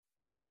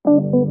Hi,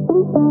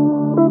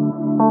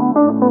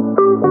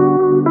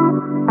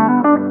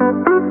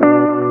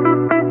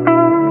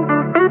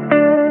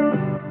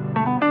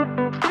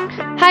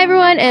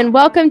 everyone, and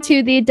welcome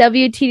to the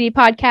WTD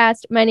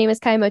podcast. My name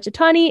is Kyia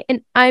Mochitani,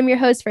 and I'm your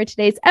host for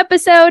today's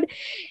episode.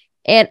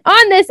 And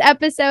on this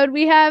episode,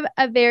 we have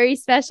a very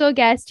special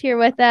guest here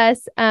with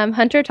us,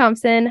 Hunter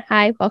Thompson.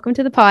 Hi, welcome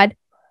to the pod.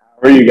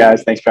 How are you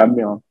guys? Thanks for having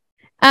me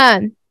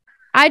on.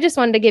 I just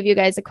wanted to give you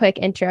guys a quick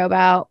intro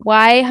about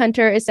why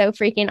Hunter is so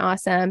freaking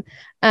awesome,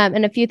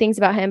 and a few things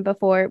about him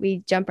before we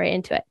jump right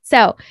into it.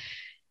 So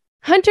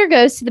Hunter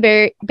goes to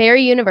the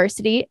Barry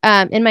University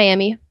in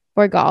Miami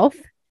for golf.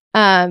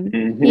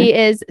 He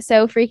is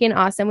so freaking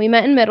awesome. We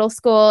met in middle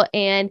school,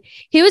 and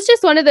he was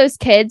just one of those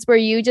kids where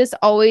you just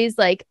always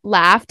like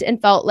laughed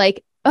and felt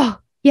like, oh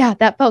yeah,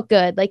 that felt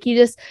good. Like he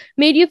just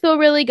made you feel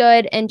really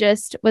good and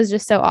just was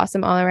just so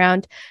awesome all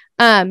around.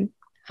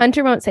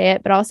 Hunter won't say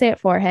it, but I'll say it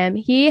for him.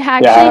 He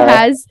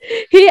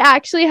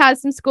actually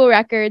has some school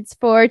records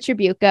for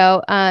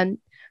Trabuco.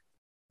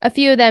 A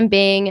few of them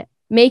being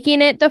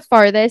making it the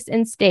farthest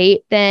in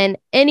state than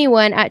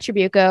anyone at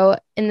Trabuco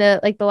in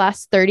the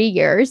last 30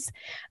 years.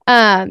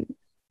 And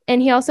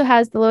he also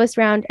has the lowest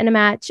round in a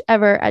match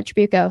ever at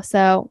Trabuco.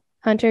 So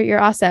Hunter,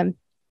 you're awesome.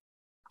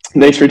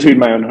 Thanks for tooting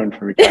my own horn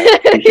for me.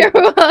 You're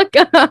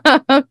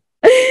welcome.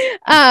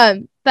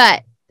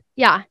 But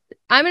yeah,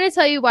 I'm going to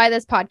tell you why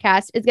this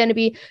podcast is going to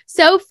be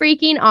so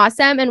freaking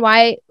awesome and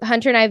why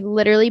Hunter and I have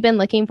literally been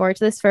looking forward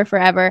to this for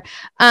forever.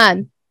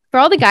 For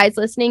all the guys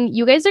listening,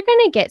 you guys are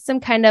going to get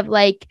some kind of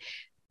like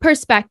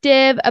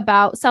perspective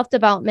about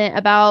self-development,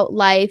 about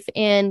life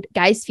and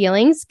guys'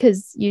 feelings,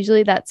 because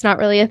usually that's not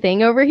really a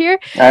thing over here.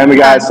 I am a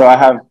guy, so I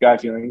have guy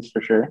feelings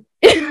for sure.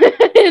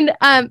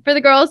 And for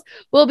the girls,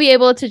 we'll be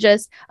able to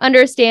just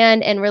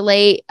understand and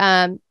relate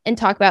and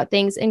talk about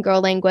things in girl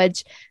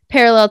language,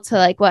 parallel to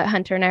like what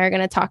Hunter and I are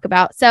going to talk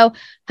about. So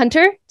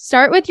Hunter,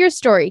 start with your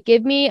story.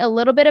 Give me a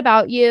little bit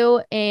about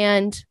you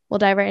and we'll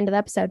dive right into the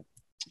episode.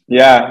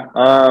 Yeah.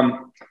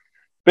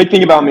 Big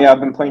thing about me, I've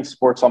been playing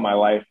sports all my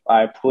life.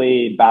 I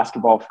played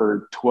basketball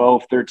for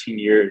 12, 13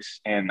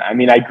 years. And I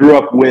mean, I grew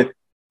up with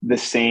the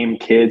same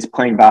kids,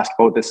 playing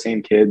basketball with the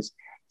same kids.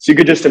 So you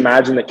could just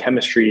imagine the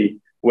chemistry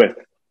with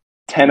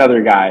 10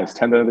 other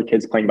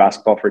kids playing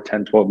basketball for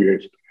 10, 12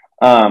 years.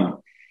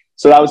 So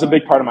that was a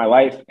big part of my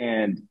life.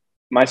 And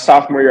my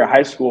sophomore year of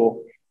high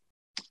school,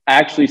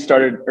 I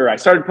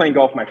started playing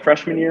golf my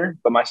freshman year,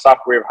 but my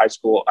sophomore year of high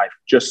school, I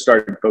just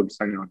started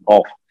focusing on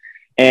golf.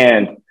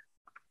 And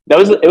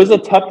it was a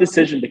tough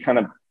decision to kind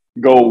of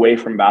go away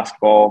from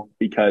basketball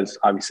because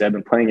obviously I've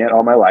been playing it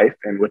all my life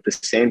and with the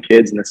same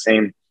kids and the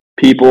same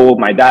people.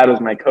 My dad was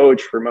my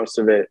coach for most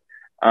of it.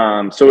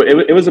 So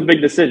it was a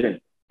big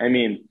decision. I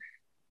mean,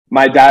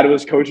 my dad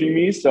was coaching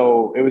me,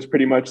 so it was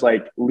pretty much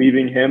like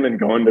leaving him and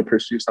going to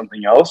pursue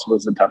something else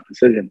was a tough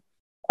decision.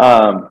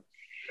 But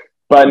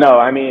no,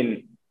 I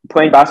mean,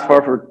 playing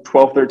basketball for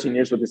 12, 13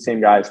 years with the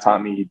same guys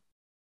taught me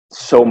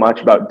so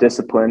much about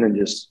discipline and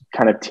just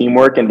kind of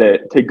teamwork, and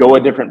to go a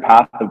different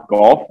path of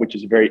golf, which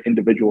is a very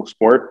individual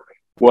sport,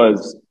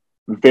 was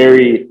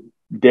very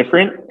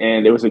different.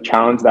 And it was a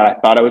challenge that I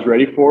thought I was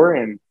ready for.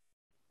 And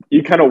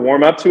you kind of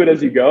warm up to it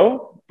as you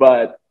go,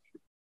 but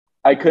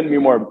I couldn't be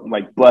more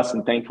like blessed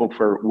and thankful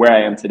for where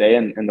I am today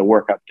and the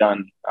work I've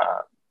done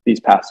these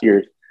past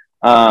years.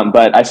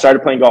 But I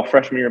started playing golf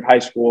freshman year of high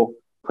school,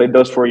 played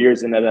those 4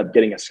 years and ended up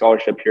getting a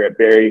scholarship here at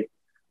Barry.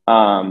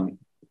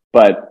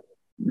 But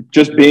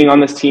just being on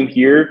this team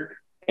here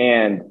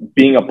and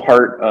being a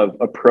part of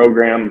a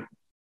program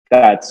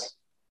that's,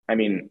 I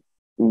mean,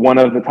 one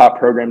of the top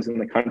programs in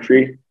the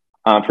country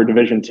for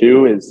Division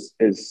II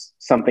is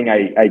something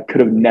I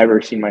could have never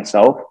seen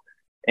myself.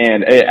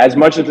 And as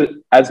much of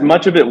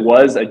it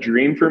was a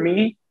dream for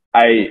me,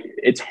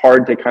 it's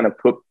hard to kind of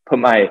put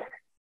my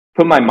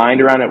mind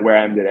around it where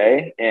I am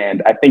today.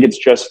 And I think it's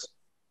just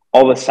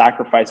all the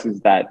sacrifices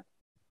that,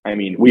 I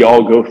mean, we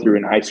all go through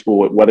in high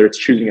school, whether it's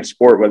choosing a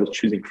sport, whether it's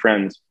choosing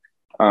friends,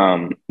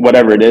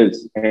 whatever it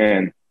is.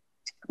 And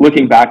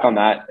looking back on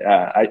that,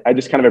 I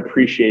just kind of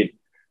appreciate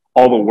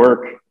all the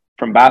work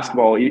from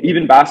basketball,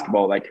 even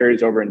basketball, that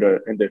carries over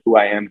into who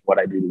I am, what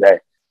I do today.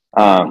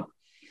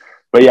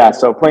 But yeah,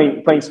 so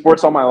playing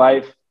sports all my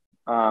life,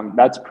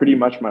 that's pretty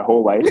much my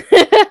whole life.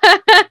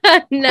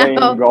 Playing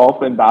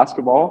golf and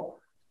basketball.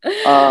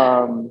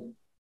 But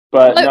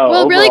no,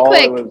 well, really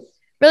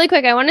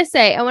quick, I want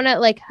to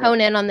like hone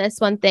in on this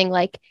one thing.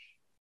 Like,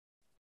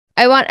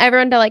 I want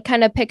everyone to like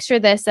kind of picture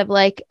this of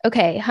like,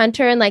 okay,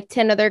 Hunter and like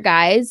 10 other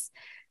guys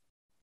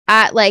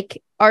at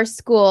like our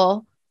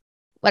school,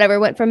 whatever,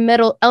 went from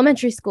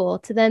elementary school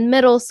to then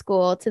middle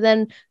school to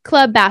then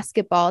club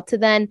basketball to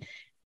then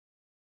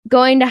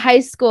going to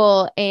high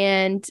school,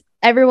 and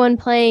everyone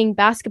playing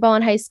basketball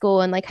in high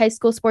school, and like high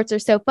school sports are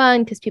so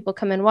fun because people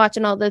come and watch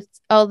and all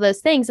those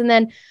things. And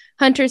then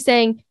Hunter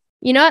saying,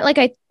 you know what,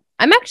 like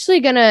I'm actually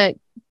gonna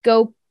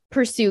go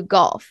pursue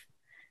golf.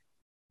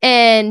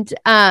 And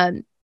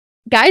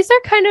guys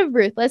are kind of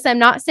ruthless. I'm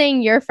not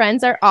saying your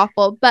friends are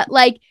awful, but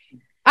like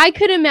I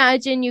could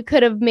imagine you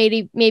could have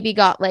maybe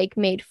got like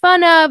made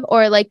fun of,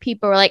 or like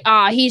people were like,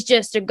 he's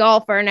just a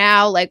golfer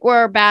now, like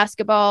we're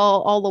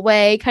basketball all the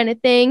way kind of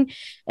thing.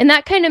 And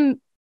that kind of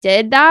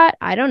did that,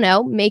 I don't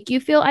know, make you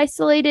feel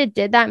isolated?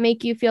 Did that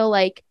make you feel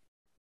like,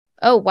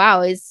 oh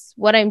wow, is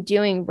what I'm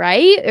doing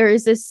right? Or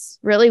is this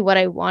really what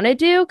I want to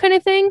do kind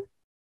of thing?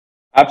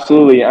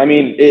 Absolutely. I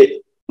mean,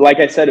 like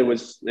I said, it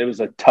was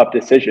a tough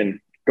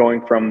decision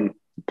going from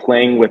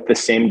playing with the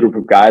same group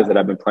of guys that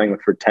I've been playing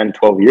with for 10,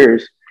 12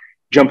 years,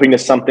 jumping to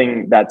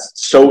something that's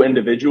so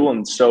individual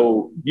and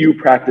so you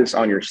practice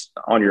on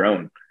your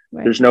own.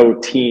 Right. There's no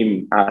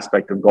team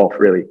aspect of golf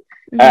really.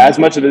 Mm-hmm. As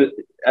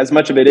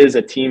much of it is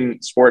a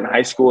team sport in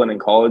high school and in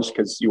college,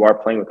 because you are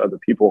playing with other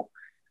people.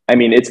 I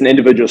mean, it's an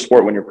individual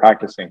sport when you're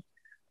practicing.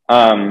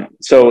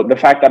 So the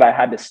fact that I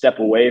had to step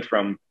away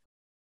from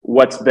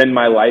what's been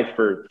my life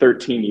for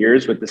 13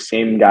 years with the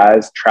same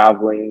guys,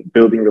 traveling,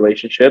 building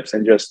relationships,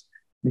 and just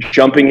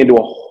jumping into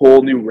a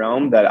whole new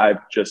realm that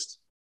I've just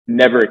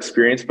never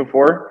experienced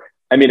before.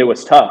 I mean, it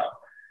was tough.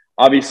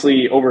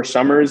 Obviously, over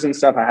summers and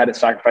stuff, I had to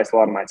sacrifice a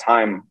lot of my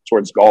time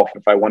towards golf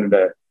if I wanted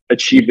to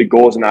achieve the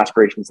goals and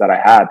aspirations that I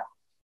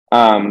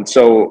had.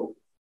 So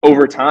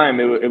over time,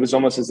 it was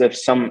almost as if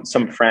some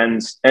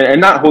friends, and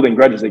not holding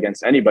grudges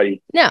against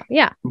anybody. No,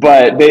 yeah.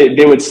 But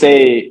they would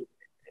say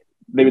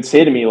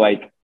to me,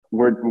 like,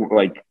 we're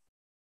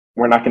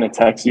not going to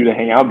text you to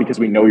hang out because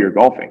we know you're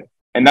golfing.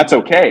 And that's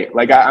okay.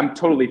 Like, I'm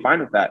totally fine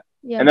with that.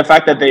 Yeah. And the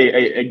fact that they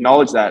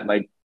acknowledge that,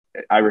 like,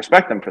 I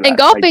respect them for that. And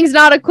golfing's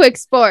not a quick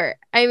sport.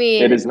 I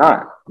mean, it is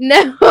not.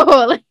 No.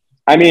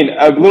 I mean,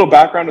 a little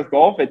background with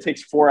golf, it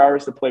takes 4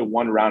 hours to play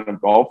one round of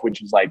golf,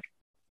 which is like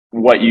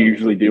what you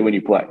usually do when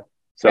you play.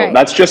 So right.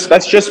 That's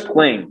just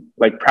playing.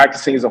 Like,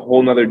 practicing is a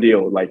whole nother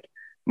deal. Like,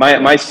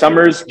 my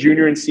summers,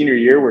 junior and senior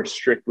year, were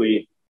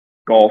strictly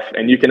golf.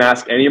 And you can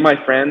ask any of my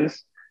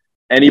friends,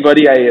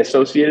 anybody I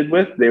associated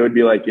with, they would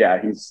be like,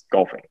 yeah, he's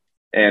golfing.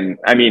 And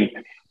I mean,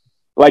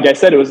 like I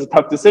said, it was a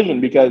tough decision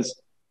because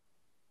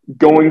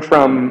going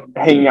from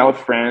hanging out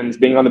with friends,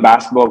 being on the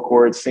basketball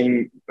court,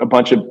 seeing a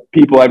bunch of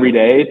people every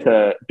day,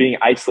 to being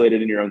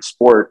isolated in your own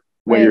sport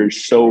when you're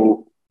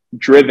so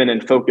driven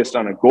and focused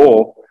on a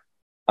goal,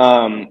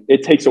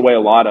 it takes away a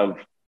lot of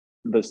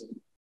this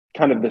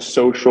kind of the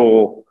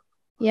social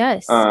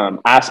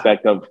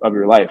aspect of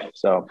your life.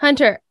 So,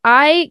 Hunter,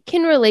 I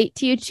can relate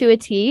to you to a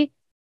T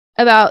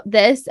about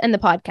this and the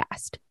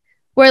podcast,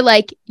 where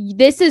like,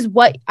 this is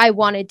what I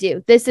want to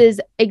do. This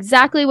is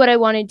exactly what I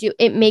want to do.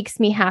 It makes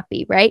me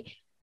happy. Right.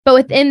 But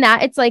within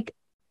that, it's like,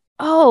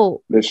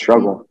 there's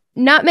struggle.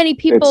 Not many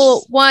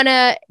people want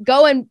to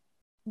go and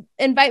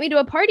invite me to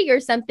a party or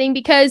something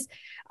because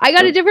I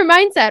got a different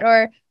mindset,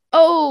 or,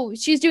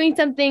 she's doing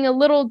something a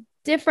little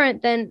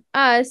different than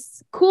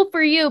us. Cool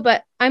for you,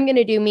 but I'm going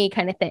to do me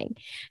kind of thing.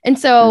 And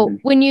so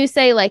when you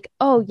say like,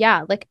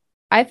 like,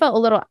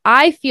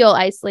 I feel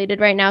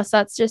isolated right now. So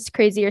that's just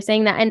crazy you're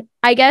saying that. And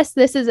I guess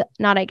this is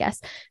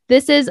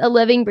a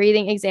living,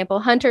 breathing example.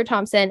 Hunter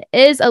Thompson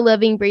is a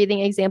living,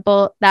 breathing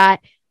example that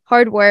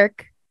hard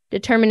work,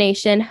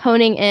 determination,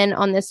 honing in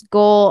on this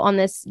goal, on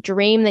this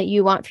dream that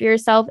you want for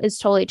yourself is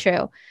totally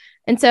true.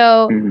 And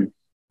so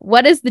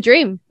what is the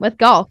dream with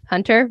golf,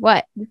 Hunter?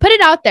 What? Put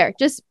it out there.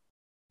 Just,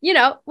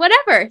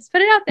 whatever. Just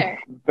put it out there.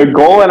 The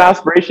goal and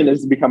aspiration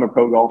is to become a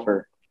pro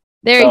golfer.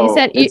 There, so you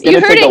said, you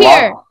heard it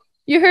here.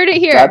 You heard it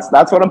here.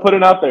 That's what I'm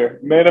putting out there,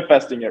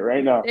 manifesting it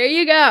right now. There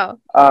you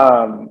go.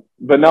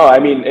 But no, I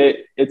mean,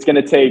 it's going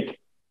to take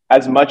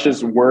as much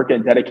as work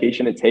and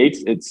dedication it takes.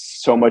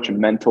 It's so much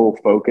mental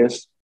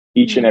focus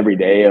each and every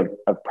day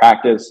of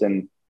practice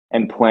and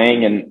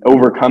playing and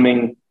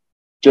overcoming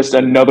just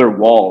another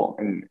wall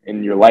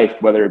in your life,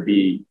 whether it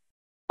be,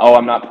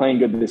 I'm not playing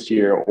good this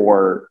year,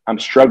 or I'm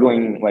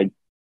struggling like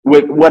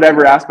with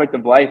whatever aspect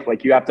of life.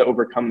 Like, you have to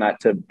overcome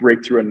that to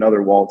break through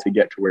another wall to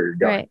get to where you're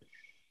going. Right.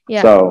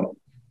 Yeah. So,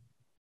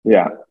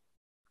 yeah.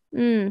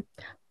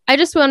 I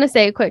just want to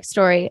say a quick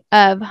story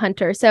of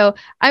Hunter. So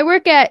I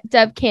work at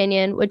Dove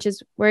Canyon, which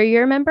is where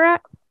you're a member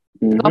at,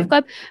 golf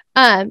club,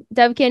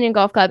 Dove Canyon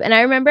Golf Club. And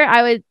I remember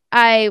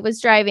I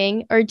was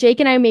driving, or Jake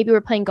and I maybe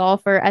were playing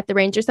golf or at the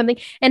range or something.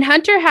 And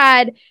Hunter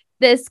had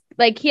this,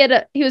 like, he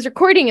was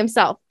recording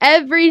himself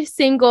every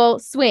single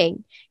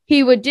swing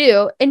he would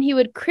do, and he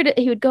would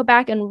go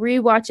back and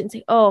rewatch it and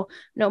say, oh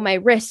no, my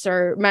wrist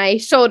or my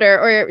shoulder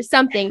or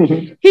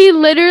something. He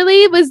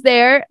literally was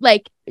there.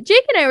 Like,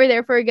 Jake and I were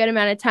there for a good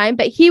amount of time,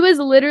 but he was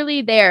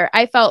literally there.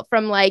 I felt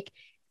from like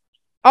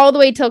all the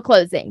way till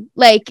closing.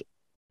 Like,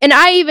 and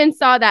I even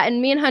saw that,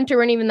 and me and Hunter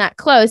weren't even that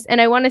close. And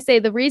I want to say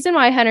the reason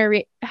why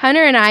Hunter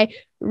and I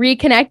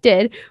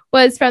reconnected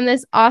was from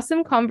this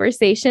awesome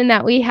conversation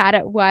that we had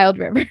at Wild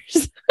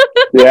Rivers.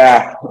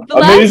 Yeah.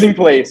 Amazing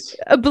place.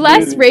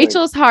 Bless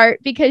Rachel's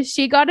heart, because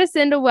she got us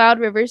into Wild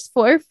Rivers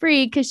for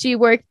free because she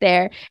worked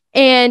there.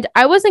 And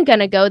I wasn't going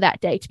to go that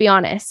day, to be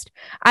honest.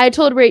 I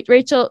told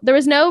Rachel, there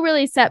was no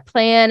really set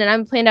plan, and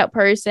I'm a planned out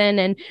person.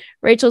 And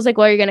Rachel's like,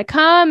 well, you're going to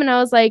come? And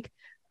I was like,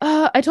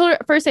 I told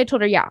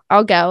her, yeah,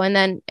 I'll go. And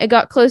then it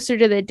got closer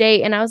to the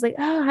date, and I was like,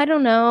 I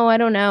don't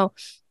know.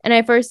 And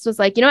I first was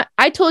like, you know what?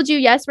 I told you,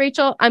 yes,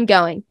 Rachel, I'm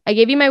going. I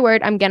gave you my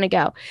word. I'm going to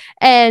go.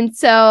 And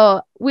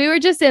so we were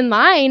just in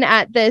line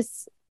at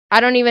this, I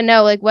don't even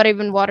know like what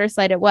even water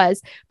slide it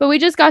was, but we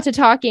just got to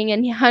talking.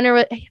 And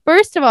Hunter,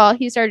 first of all,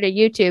 he started a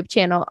YouTube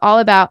channel all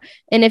about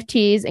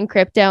NFTs and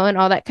crypto and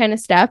all that kind of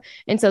stuff.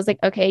 And so I was like,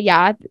 okay,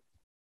 yeah.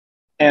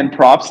 And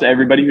props to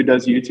everybody who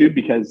does YouTube,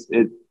 because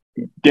it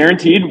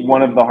guaranteed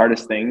one of the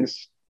hardest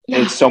things.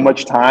 Yeah. It's so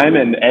much time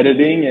and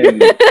editing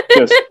and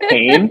just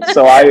pain.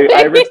 So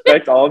I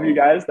respect all of you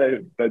guys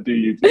that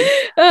do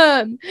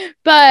YouTube.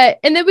 But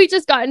and then we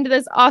just got into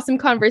this awesome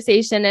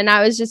conversation, and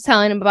I was just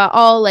telling him about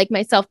all like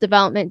my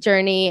self-development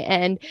journey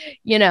and,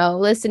 you know,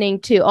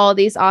 listening to all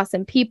these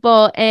awesome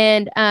people.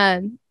 And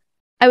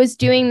I was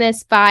doing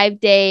this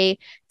 5-day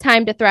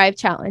Time to Thrive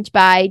challenge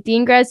by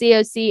Dean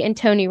Graziosi and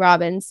Tony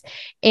Robbins.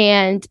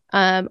 And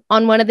on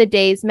one of the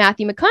days,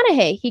 Matthew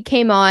McConaughey, he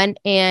came on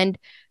and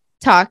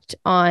talked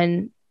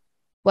on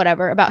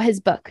whatever about his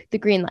book, The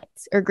Green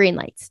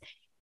Lights.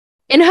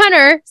 And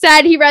Hunter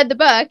said he read the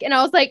book, and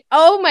I was like,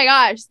 oh my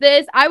gosh,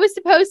 I was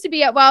supposed to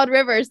be at Wild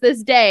Rivers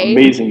this day.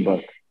 Amazing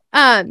book.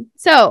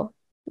 So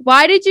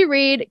why did you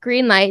read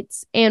Green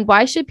Lights, and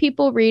why should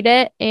people read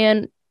it?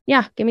 And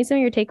yeah, give me some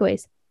of your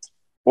takeaways.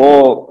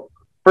 Well,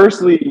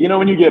 firstly, you know,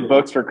 when you get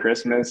books for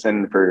Christmas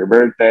and for your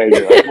birthday,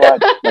 you're like,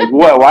 what? Like,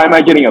 what? Why am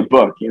I getting a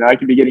book? You know, I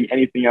could be getting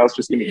anything else,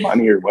 just give me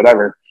money or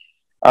whatever.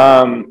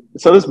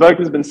 So this book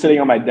has been sitting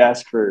on my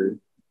desk for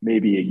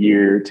maybe a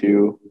year or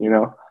two, you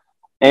know,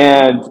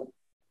 and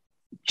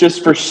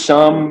just for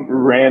some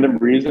random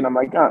reason, I'm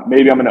like, oh,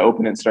 maybe I'm going to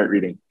open it and start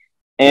reading.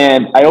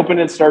 And I open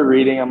it and start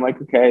reading. I'm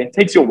like, okay, it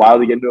takes you a while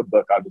to get into a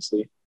book,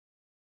 obviously,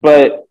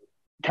 but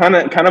kind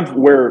of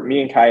where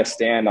me and Kyia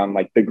stand on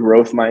like the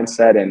growth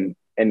mindset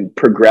and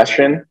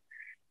progression.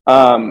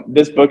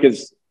 This book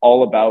is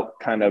all about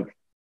kind of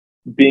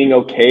being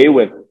okay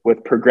with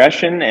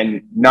progression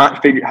and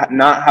not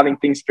having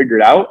things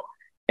figured out.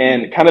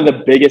 And kind of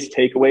the biggest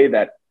takeaway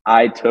that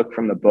I took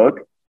from the book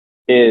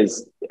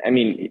is, I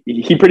mean,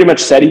 he pretty much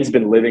said he's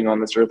been living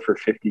on this earth for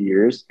 50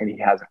 years and he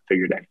hasn't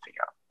figured anything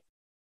out.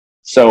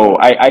 So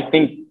I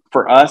think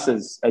for us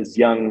as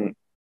young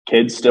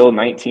kids, still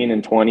 19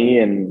 and 20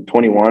 and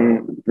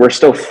 21, we're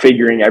still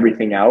figuring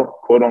everything out,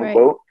 quote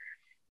unquote. Right.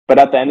 But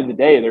at the end of the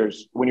day,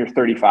 when you're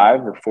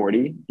 35 or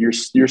 40, you're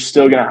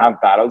still going to have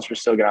battles. You're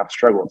still going to have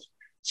struggles.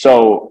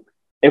 So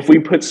if we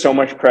put so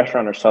much pressure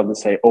on ourselves to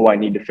say, oh, I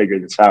need to figure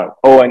this out.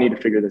 Oh, I need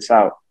to figure this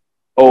out.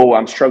 Oh,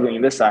 I'm struggling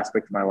in this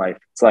aspect of my life.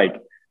 It's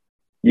like,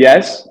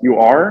 yes, you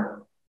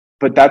are,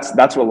 but that's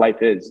what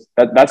life is.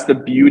 That's the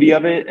beauty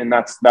of it. And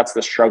that's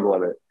the struggle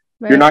of it.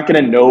 Right. You're not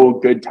going to know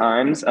good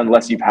times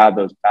unless you've had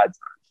those bad times.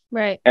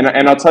 Right. And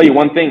I'll tell you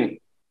one thing,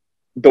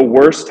 the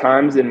worst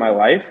times in my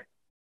life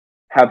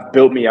have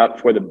built me up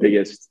for the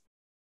biggest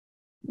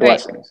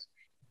blessings.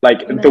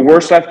 Like Amen. The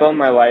worst I felt in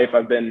my life,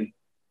 I've been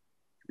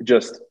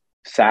just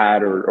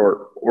sad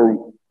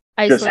or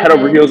just head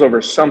over heels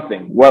over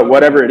something,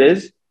 whatever it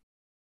is.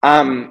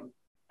 I'm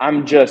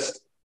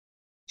just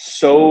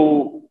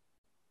so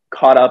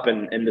caught up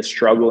in the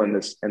struggle and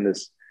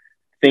this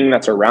thing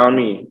that's around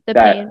me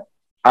that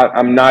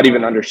I'm not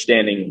even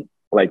understanding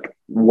like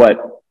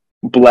what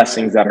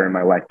blessings that are in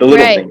my life, the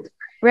little things.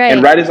 Right.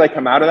 And right as I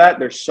come out of that,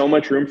 there's so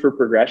much room for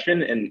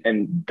progression.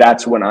 And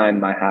that's when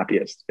I'm my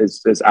happiest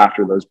is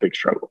after those big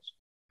struggles.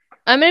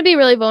 I'm going to be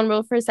really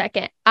vulnerable for a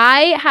second.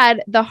 I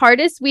had the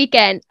hardest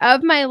weekend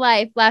of my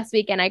life last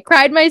weekend. I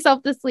cried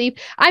myself to sleep.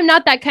 I'm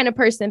not that kind of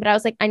person, but I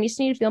was like, I just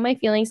need to feel my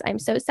feelings. I'm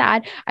so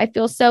sad. I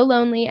feel so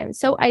lonely. I'm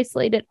so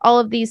isolated, all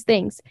of these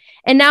things.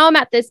 And now I'm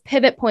at this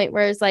pivot point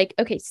where it's like,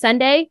 okay,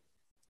 Sunday,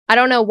 I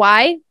don't know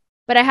why,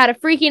 but I had a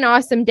freaking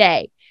awesome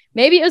day.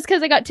 Maybe it was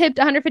because I got tipped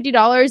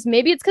 $150.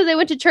 Maybe it's because I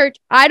went to church.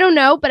 I don't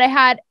know, but I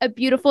had a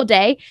beautiful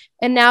day.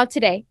 And now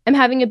today, I'm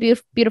having a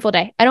beautiful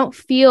day. I don't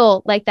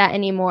feel like that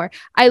anymore.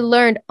 I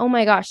learned, oh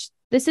my gosh,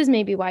 this is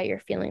maybe why you're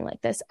feeling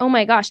like this. Oh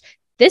my gosh,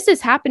 this is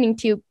happening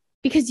to you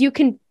because you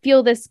can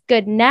feel this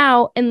good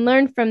now and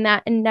learn from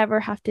that and never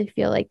have to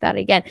feel like that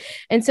again.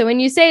 And so when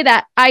you say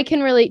that, I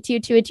can relate to you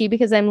to a T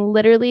because I'm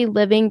literally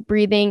living,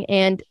 breathing,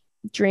 and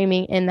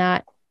dreaming in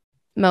that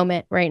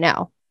moment right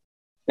now.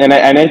 And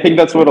I think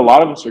that's what a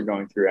lot of us are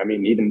going through. I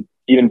mean,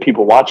 even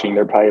people watching,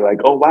 they're probably like,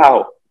 oh,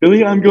 wow,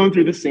 really? I'm going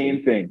through the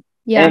same thing.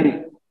 Yeah.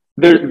 And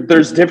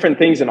there's different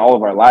things in all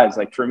of our lives.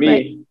 Like for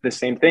me, the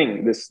same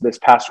thing. This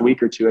past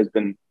week or two has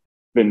been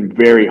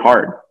very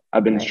hard.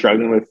 I've been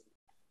struggling with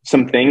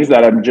some things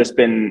that I've just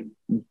been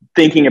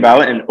thinking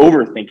about and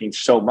overthinking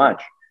so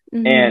much.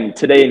 Mm-hmm. And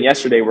today and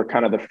yesterday were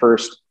kind of the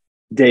first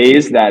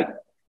days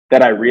that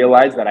I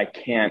realized that I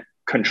can't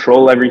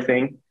control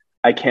everything.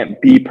 I can't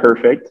be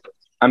perfect.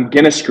 I'm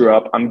going to screw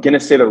up. I'm going to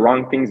say the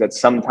wrong things at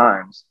some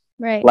times.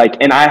 Right. Like,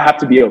 and I have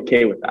to be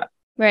okay with that.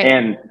 Right.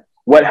 And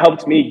what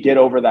helped me get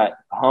over that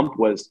hump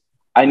was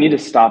I need to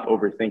stop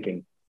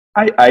overthinking.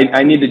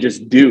 I need to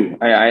just do.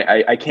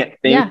 I can't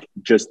think,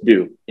 just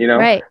do, you know?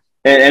 Right.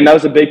 And that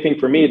was a big thing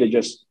for me to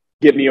just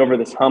get me over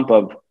this hump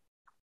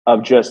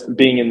of just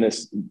being in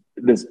this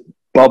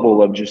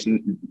bubble of just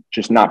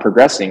not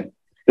progressing.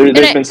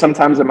 There's been some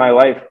times in my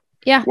life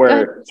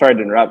where, sorry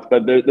to interrupt,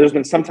 but there's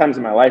been some times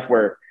in my life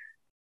where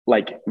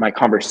like my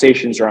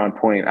conversations are on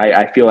point.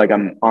 I feel like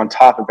I'm on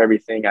top of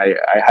everything. I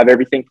have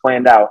everything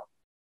planned out.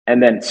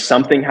 And then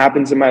something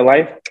happens in my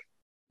life,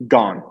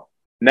 gone.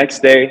 Next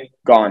day,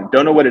 gone.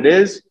 Don't know what it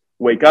is.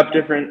 Wake up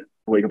different,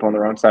 wake up on the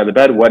wrong side of the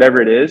bed,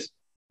 whatever it is.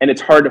 And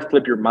it's hard to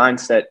flip your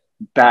mindset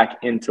back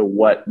into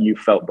what you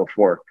felt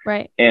before.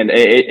 Right. And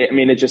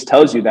it just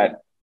tells you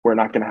that we're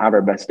not going to have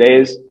our best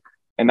days,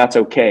 and that's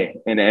okay.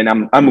 And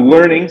I'm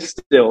learning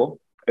still.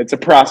 It's a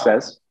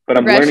process, but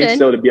I'm learning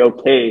still to be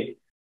okay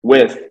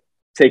with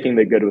taking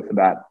the good with the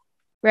bad.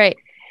 Right.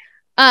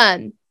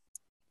 I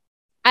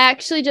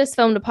actually just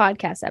filmed a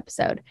podcast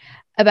episode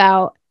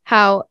about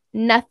how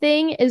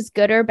nothing is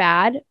good or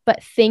bad,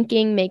 but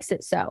thinking makes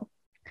it so.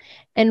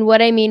 And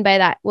what I mean by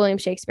that, William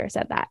Shakespeare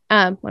said that.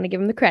 Want to give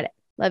him the credit.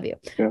 Love you.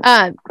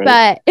 Yeah,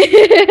 but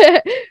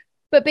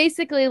but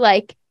basically,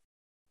 like,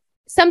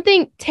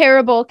 something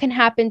terrible can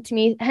happen to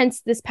me,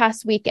 hence this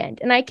past weekend.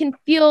 And I can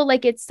feel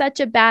like it's such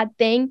a bad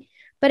thing.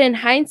 But in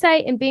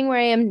hindsight and being where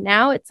I am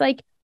now, it's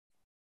like,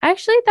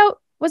 actually, that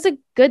was a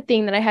good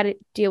thing that I had to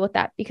deal with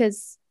that,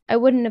 because I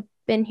wouldn't have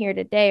been here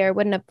today, or I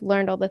wouldn't have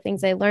learned all the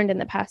things I learned in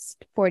the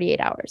past 48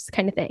 hours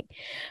kind of thing.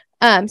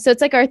 So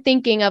it's like our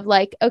thinking of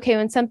like, okay,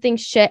 when something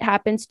shit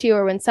happens to you,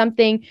 or when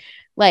something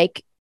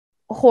like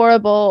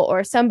horrible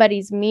or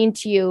somebody's mean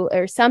to you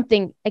or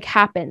something like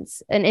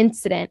happens, an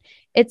incident,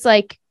 it's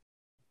like,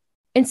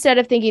 instead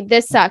of thinking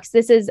this sucks,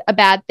 this is a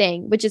bad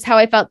thing, which is how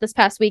I felt this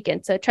past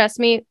weekend. So trust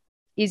me,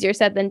 easier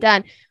said than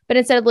done. But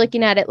instead of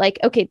looking at it like,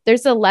 okay,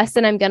 there's a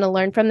lesson I'm going to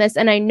learn from this,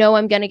 and I know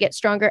I'm going to get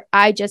stronger.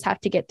 I just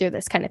have to get through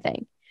this kind of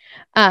thing.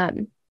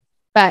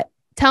 But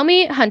tell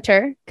me,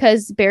 Hunter,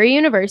 because Barry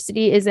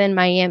University is in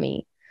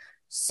Miami.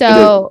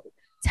 So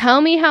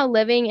tell me how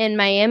living in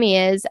Miami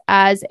is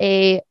as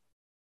a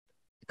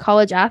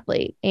college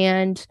athlete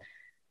and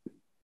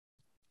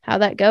how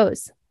that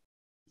goes.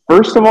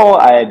 First of all,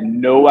 I had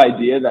no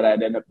idea that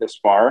I'd end up this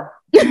far.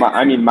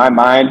 My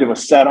mind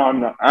was set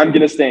on, I'm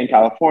going to stay in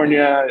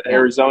California,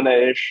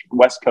 Arizona-ish,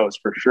 West Coast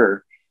for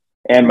sure.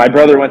 And my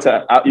brother went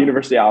to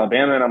University of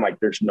Alabama, and I'm like,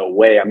 there's no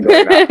way I'm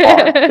going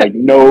that far. Like,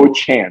 no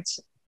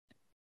chance.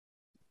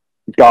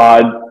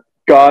 God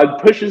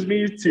pushes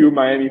me to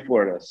Miami,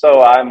 Florida.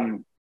 So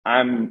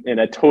I'm in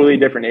a totally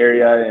different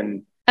area,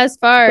 and as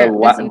far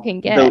as you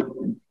can get.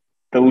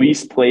 The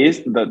least place,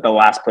 the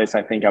last place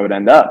I think I would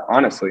end up,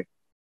 honestly.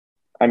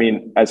 I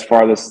mean, as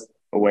farthest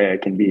away I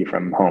can be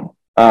from home.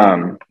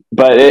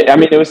 But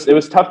it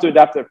was tough to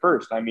adapt at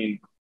first. I mean,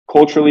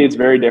 culturally it's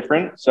very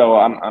different. So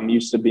I'm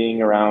used to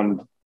being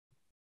around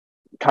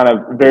kind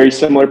of very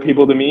similar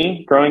people to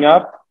me growing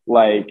up.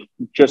 Like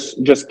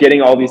just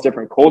getting all these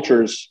different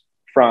cultures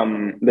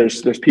from,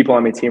 there's people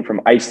on my team from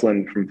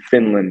Iceland, from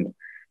Finland,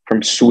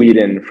 from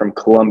Sweden, from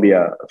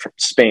Colombia, from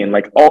Spain,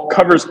 like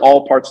covers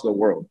all parts of the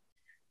world.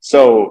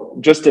 So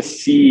just to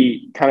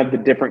see kind of the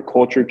different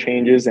culture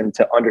changes and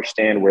to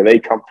understand where they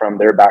come from,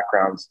 their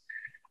backgrounds.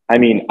 I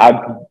mean,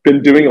 I've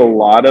been doing a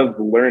lot of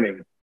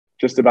learning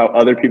just about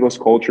other people's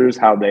cultures,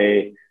 how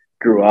they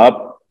grew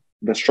up,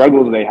 the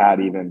struggles they had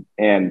even,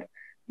 and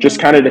just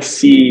kind of to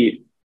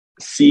see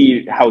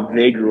how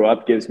they grew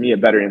up gives me a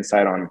better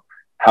insight on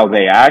how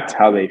they act,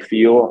 how they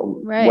feel,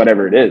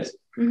 whatever it is.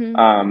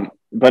 Mm-hmm.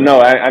 But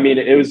no, I mean,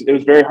 it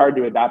was very hard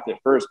to adapt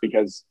at first,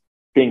 because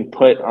being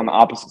put on the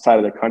opposite side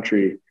of the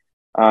country,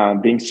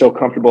 being so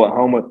comfortable at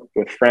home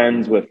with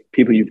friends, with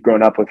people you've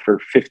grown up with for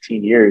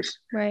 15 years.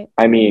 Right.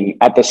 I mean,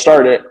 at the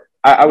start,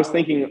 I was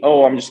thinking,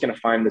 oh, I'm just going to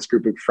find this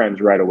group of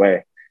friends right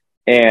away.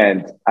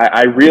 And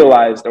I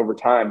realized over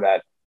time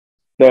that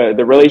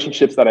the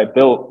relationships that I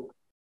built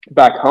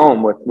back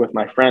home with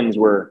my friends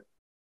were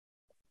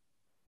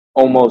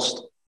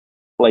almost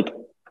like,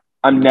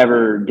 I'm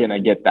never going to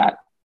get that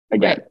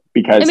again,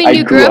 because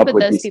I grew up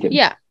with these kids.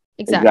 Yeah,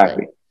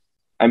 exactly.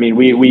 I mean,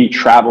 we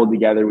traveled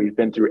together. We've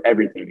been through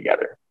everything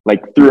together,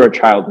 like through our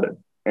childhood.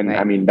 And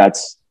I mean,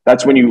 that's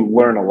when you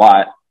learn a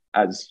lot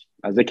as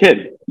a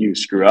kid. You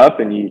screw up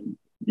and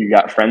you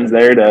got friends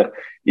there to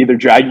either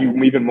drag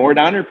you even more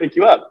down or pick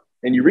you up.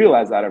 And you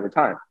realize that over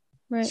time.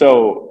 Right.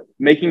 So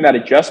making that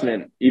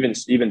adjustment,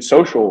 even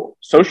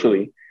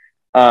socially,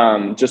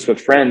 just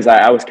with friends,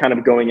 I was kind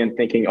of going in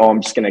thinking, oh,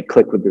 I'm just going to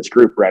click with this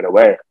group right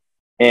away.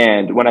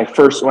 And when I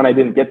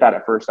didn't get that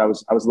at first, I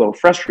was a little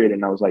frustrated,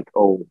 and I was like,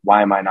 oh,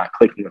 why am I not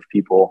clicking with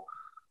people?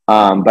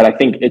 But I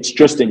think it's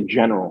just in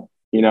general,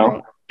 you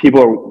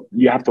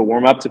have to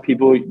warm up to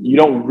people. You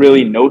don't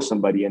really know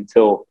somebody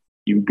until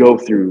you go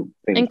through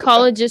things. And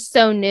college is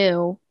so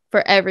new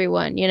for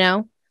everyone,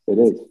 It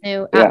is.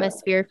 New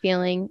atmosphere,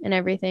 feeling, and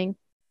everything.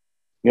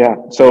 Yeah.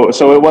 So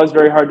it was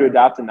very hard to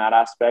adapt in that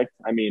aspect.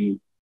 I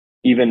mean,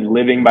 even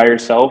living by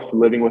yourself,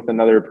 living with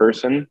another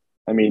person.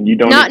 I mean, you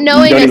don't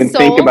even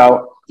think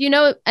about. Do you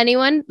know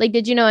anyone? Like,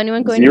 did you know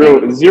anyone going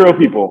zero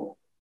people?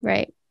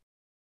 Right.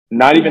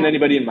 Not even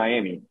anybody in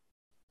Miami.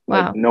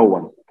 Wow. Like, no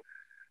one.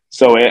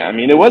 So,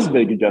 it was a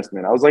big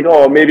adjustment. I was like,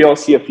 oh, maybe I'll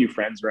see a few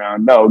friends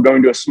around. No,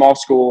 going to a small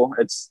school,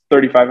 it's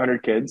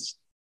 3,500 kids.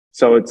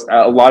 So it's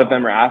a lot of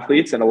them are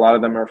athletes and a lot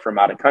of them are from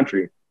out of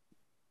country.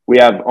 We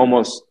have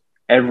almost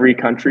every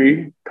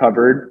country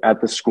covered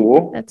at the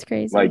school. That's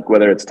crazy. Like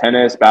whether it's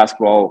tennis,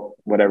 basketball,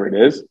 whatever it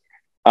is.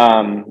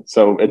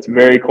 So it's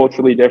very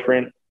culturally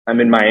different. I'm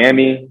in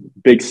Miami,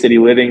 big city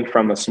living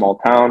from a small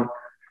town.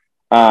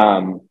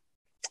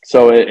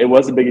 So it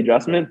was a big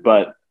adjustment,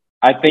 but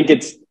I think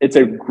it's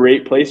a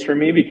great place for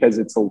me because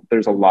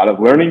there's a lot of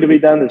learning to be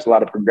done. There's a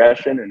lot of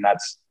progression, and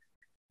that's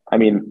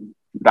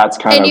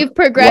kind of. And you've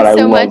progressed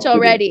so much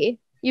already.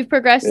 You've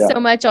progressed so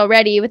much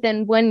already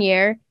within 1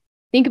 year.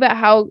 Think about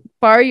how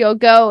far you'll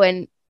go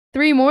in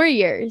 3 more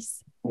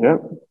years. Yeah,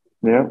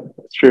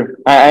 that's true.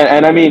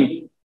 And I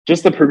mean,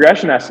 just the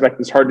progression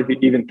aspect is hard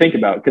to even think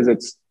about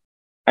because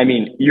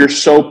you're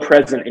so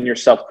present in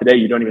yourself today,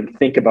 you don't even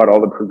think about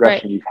all the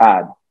progression you've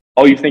had.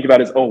 All you think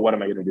about is, oh, what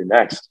am I going to do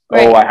next?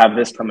 Right. Oh, I have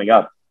this coming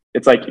up.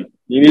 It's like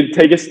you need to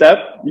take a step.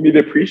 You need to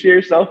appreciate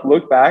yourself,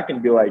 look back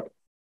and be like,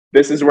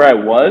 this is where I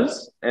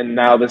was, and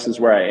now this is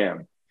where I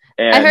am.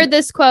 And I heard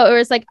this quote where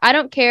it's like, I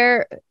don't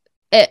care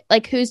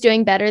who's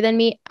doing better than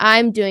me.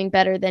 I'm doing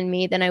better than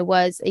me than I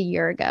was a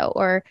year ago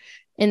or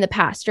in the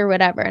past or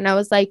whatever. And I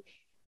was like,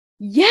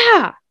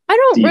 yeah, I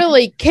don't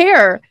really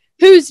care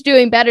who's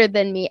doing better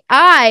than me.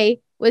 I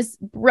was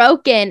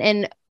broken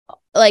and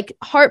like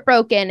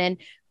heartbroken and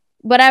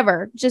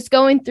whatever, just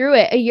going through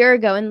it a year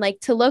ago. And like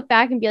to look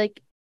back and be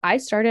like, I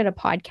started a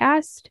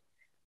podcast.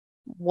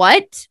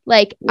 What?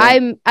 Like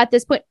I'm at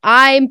this point,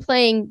 I'm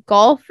playing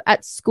golf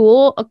at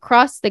school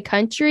across the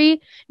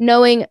country,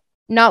 knowing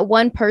not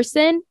one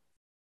person.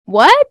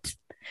 What?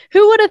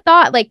 Who would have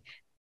thought? Like,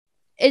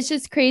 it's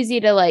just crazy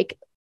to like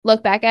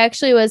look back. I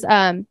actually was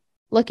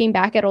looking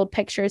back at old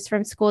pictures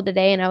from school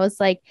today, and I was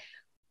like,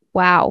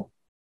 wow.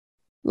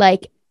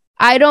 Like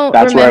I don't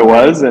That's remember.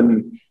 Where I was.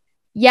 And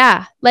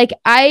yeah, like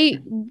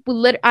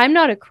I'm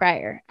not a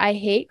crier. I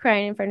hate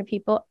crying in front of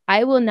people.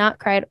 I will not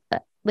cry.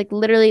 Like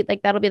literally,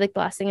 like that'll be like the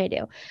last thing I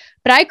do.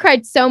 But I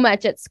cried so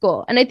much at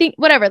school. And I think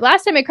whatever,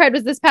 last time I cried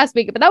was this past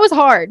week, but that was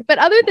hard. But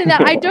other than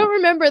that, I don't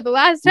remember the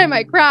last time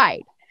I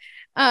cried.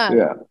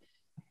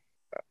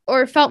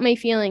 Or felt my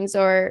feelings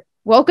or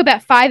woke up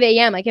at 5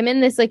 a.m. Like I'm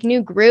in this like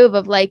new groove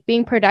of like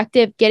being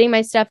productive, getting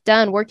my stuff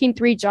done, working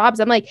 3 jobs.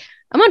 I'm like,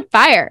 I'm on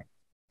fire.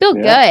 Feel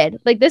good.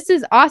 Like this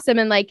is awesome.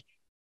 And like,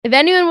 if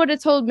anyone would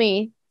have told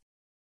me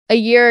a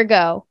year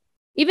ago,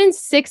 even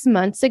 6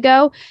 months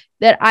ago,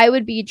 that I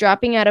would be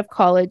dropping out of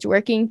college,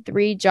 working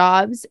 3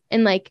 jobs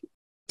and like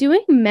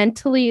doing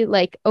mentally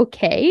like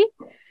okay,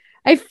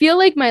 I feel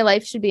like my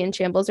life should be in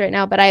shambles right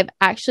now, but I've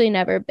actually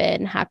never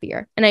been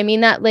happier. And I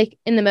mean that like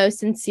in the most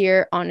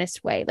sincere,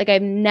 honest way. Like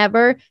I've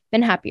never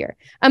been happier.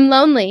 I'm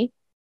lonely.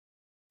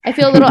 I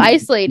feel a little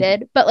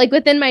isolated, but like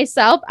within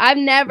myself, I've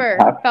never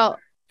felt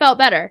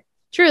better.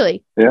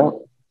 Truly. Yeah.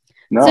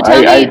 No, so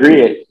I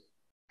agree.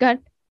 Go ahead.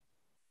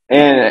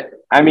 And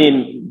I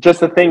mean, just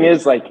the thing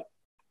is like,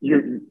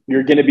 you're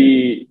going to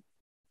be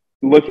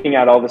looking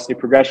at all this new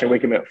progression,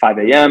 waking up at 5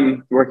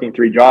 a.m., working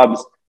 3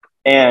 jobs.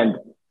 And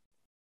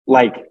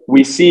like,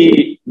 we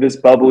see this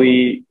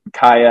bubbly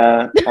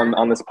Kyia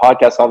on this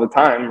podcast all the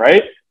time.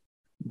 Right.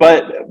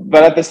 But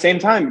at the same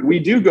time, we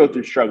do go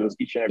through struggles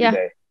each and every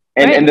day.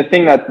 And the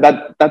thing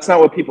that's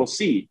not what people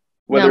see,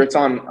 whether it's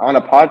on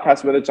a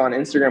podcast, whether it's on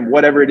Instagram,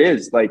 whatever it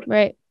is, like,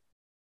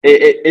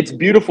 it's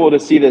beautiful to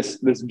see this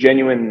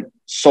genuine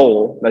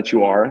soul that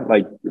you are,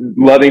 like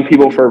loving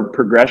people for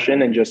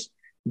progression and just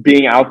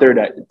being out there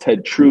to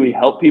truly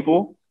help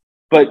people.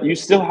 But you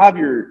still have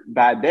your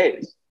bad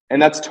days, and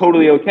that's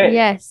totally okay.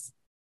 Yes,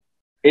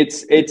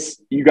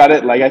 it's you got to,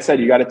 like I said,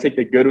 you got to take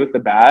the good with the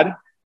bad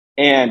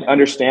and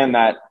understand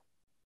that.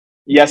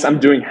 Yes, I'm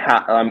doing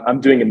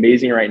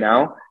amazing right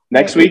now.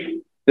 Next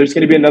week, there's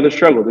going to be another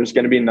struggle. There's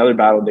going to be another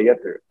battle to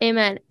get through.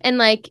 Amen. And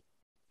like,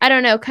 I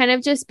don't know, kind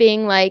of just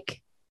being like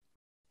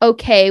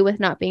okay with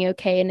not being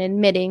okay and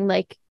admitting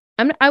like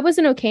I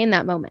wasn't okay in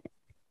that moment.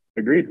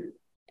 Agreed.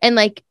 And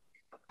like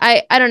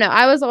I don't know,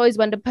 I was always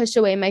one to push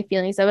away my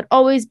feelings. I would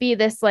always be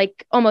this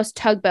like almost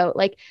tugboat.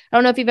 Like I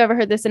don't know if you've ever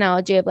heard this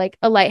analogy of like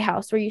a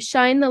lighthouse where you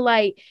shine the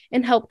light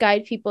and help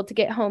guide people to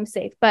get home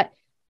safe, but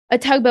a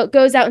tugboat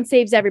goes out and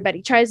saves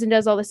everybody, tries and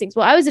does all these things.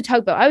 Well, I was a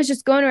tugboat. I was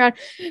just going around,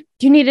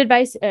 do you need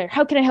advice? Or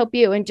how can I help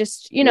you? And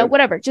just,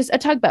 whatever, just a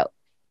tugboat.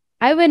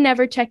 I would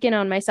never check in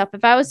on myself.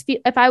 If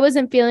I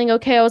wasn't feeling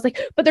okay, I was like,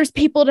 but there's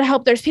people to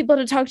help. There's people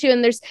to talk to,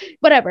 and there's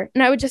whatever.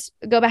 And I would just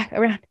go back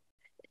around,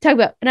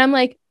 tugboat. And I'm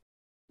like,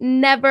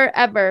 never,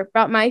 ever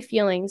brought my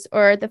feelings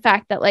or the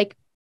fact that like,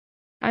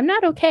 I'm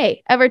not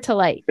okay ever to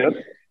light. Yep.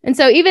 And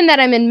so even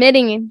that I'm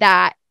admitting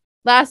that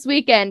last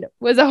weekend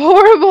was a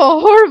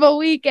horrible, horrible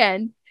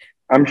weekend.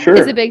 I'm sure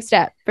it's a big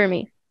step for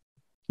me.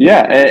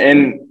 Yeah.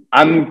 And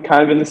I'm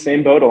kind of in the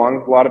same boat along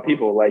with a lot of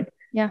people. Like,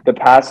 the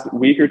past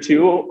week or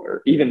 2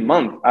 or even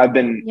month, I've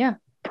been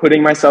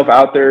putting myself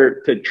out there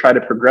to try to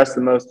progress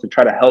the most, to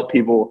try to help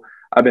people.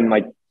 I've been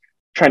like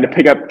trying to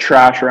pick up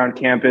trash around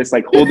campus,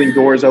 like holding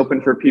doors open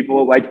for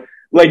people, like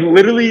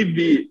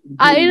literally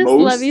I just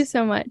love you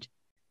so much.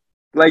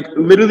 Like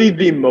literally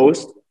the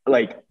most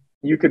like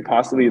you could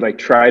possibly like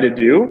try to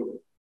do.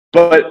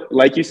 But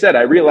like you said,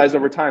 I realized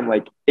over time,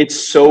 like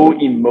it's so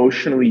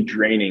emotionally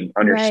draining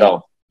on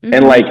yourself.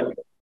 And like,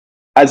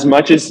 as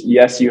much as,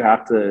 yes, you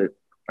have to,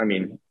 I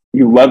mean,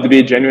 you love to be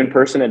a genuine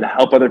person and to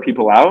help other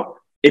people out.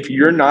 If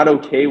you're not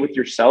okay with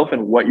yourself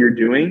and what you're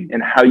doing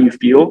and how you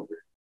feel,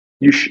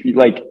 you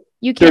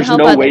can't there's help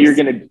no others. way you're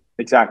going to,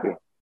 exactly.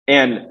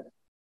 And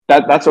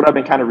that's what I've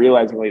been kind of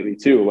realizing lately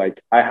too.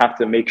 Like, I have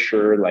to make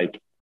sure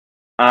like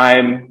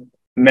I'm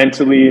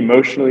mentally,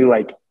 emotionally,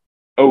 like,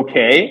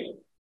 okay,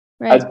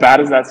 as bad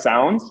as that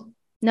sounds.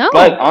 No,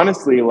 but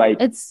honestly, like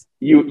it's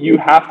you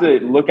have to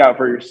look out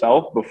for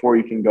yourself before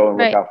you can go and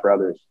look out for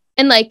others.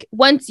 And like,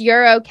 once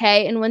you're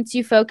okay, and once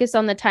you focus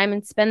on the time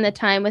and spend the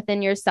time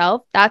within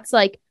yourself, that's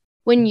like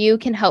when you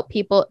can help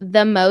people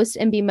the most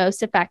and be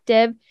most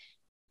effective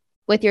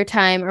with your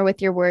time or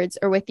with your words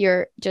or with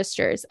your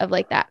gestures of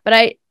like that.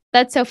 But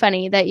that's so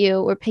funny that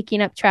you were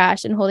picking up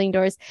trash and holding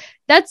doors.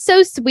 That's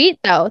so sweet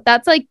though.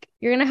 That's like,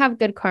 you're going to have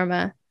good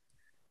karma.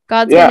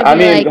 God's going to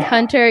be like,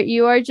 Hunter,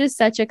 you are just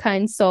such a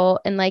kind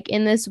soul. And like,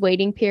 in this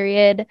waiting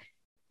period,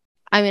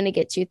 I'm going to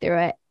get you through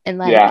it. And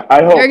like,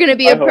 you're going to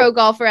be a pro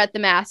golfer at the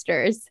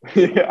Masters.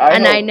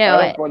 I know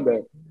it. One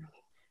day.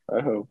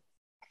 I hope.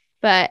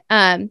 But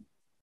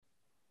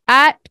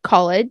at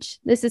college,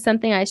 this is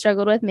something I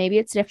struggled with. Maybe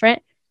it's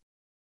different.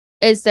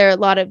 Is there a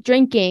lot of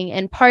drinking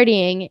and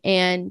partying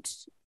and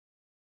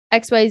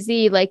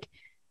XYZ? Like,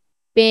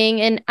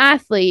 being an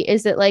athlete,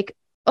 is it like,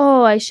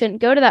 oh, I shouldn't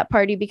go to that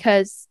party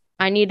because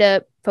I need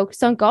to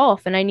focus on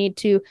golf and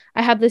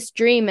I have this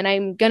dream and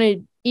I'm going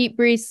to eat,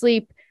 breathe,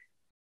 sleep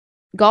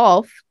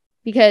golf,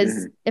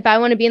 because if I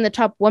want to be in the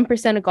top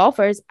 1% of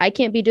golfers, I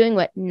can't be doing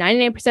what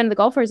 99% of the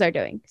golfers are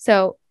doing.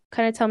 So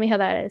kind of tell me how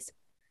that is.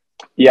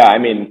 Yeah. I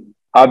mean,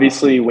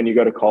 obviously when you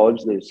go to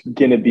college, there's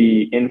going to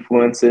be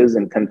influences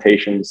and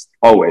temptations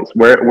always.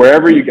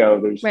 Wherever you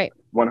go, there's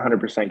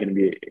 100% going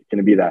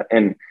to be that.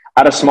 And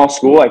at a small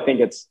school, I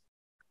think it's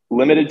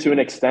limited to an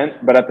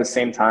extent, but at the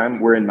same time,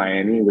 we're in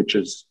Miami, which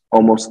is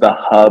almost the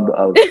hub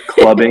of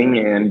clubbing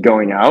and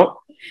going out.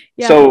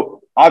 Yeah.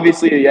 So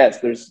obviously, yes,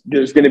 there's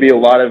going to be a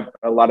lot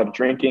of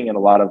drinking and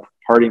a lot of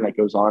partying that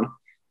goes on.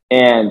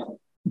 And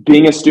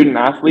being a student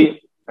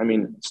athlete, I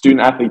mean, student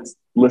athletes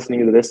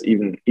listening to this,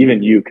 even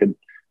you could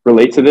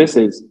relate to this,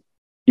 is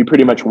you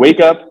pretty much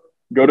wake up,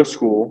 go to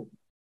school,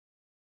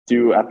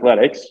 do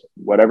athletics,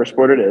 whatever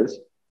sport it is,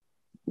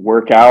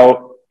 work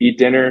out, eat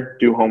dinner,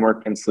 do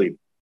homework, and sleep.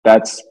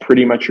 That's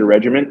pretty much your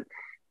regimen.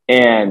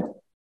 And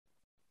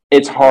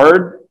it's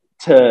hard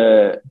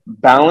to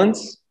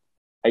balance.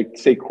 I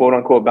say quote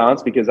unquote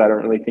balance because I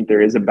don't really think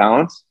there is a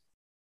balance.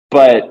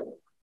 But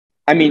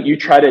I mean, you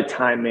try to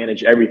time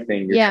manage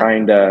everything. You're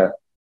trying to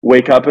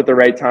wake up at the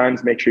right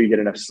times, make sure you get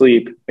enough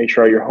sleep, make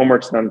sure all your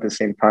homework's done at the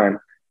same time,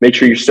 make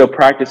sure you're still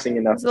practicing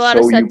enough so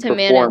you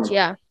perform.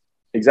 Yeah.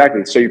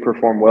 Exactly. So you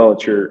perform well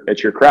at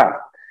your craft.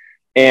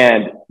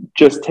 And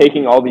just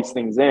taking all these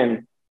things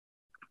in,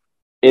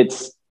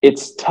 it's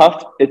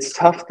tough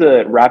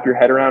to wrap your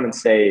head around and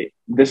say,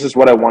 this is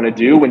what I want to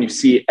do when you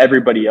see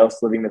everybody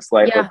else living this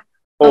life. Yeah.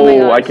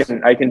 Like,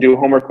 I can do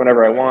homework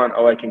whenever I want.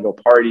 Oh, I can go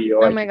party.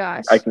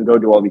 I can go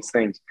do all these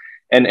things.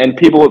 And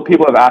people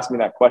have asked me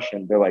that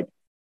question. They're like,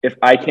 if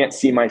I can't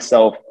see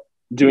myself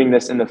doing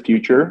this in the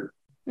future,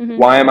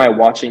 why am I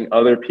watching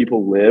other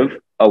people live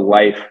a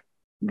life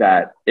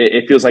that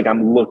it feels like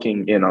I'm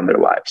looking in on their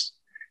lives?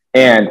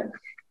 And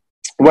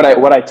what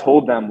I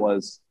told them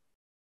was,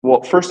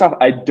 well, first off,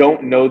 I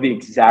don't know the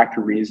exact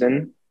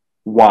reason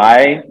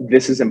why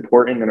this is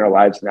important in our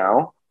lives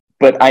now,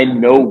 but I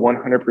know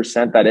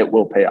 100% that it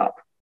will pay off.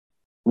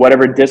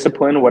 Whatever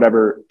discipline,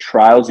 whatever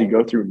trials you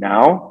go through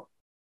now,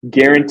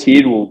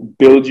 guaranteed will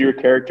build your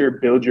character,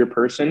 build your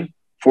person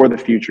for the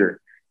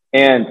future.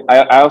 And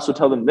I also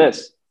tell them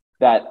this,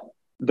 that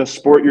the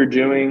sport you're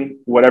doing,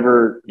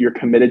 whatever you're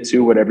committed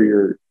to, whatever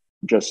you're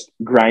just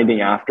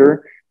grinding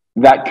after,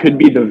 that could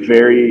be the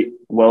very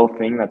well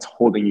thing that's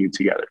holding you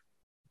together.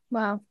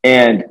 Wow.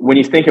 And when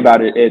you think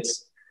about it,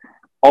 it's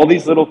all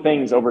these little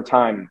things over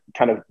time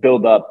kind of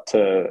build up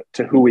to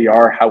who we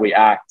are, how we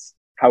act,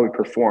 how we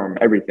perform,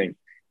 everything.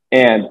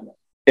 And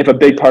if a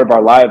big part of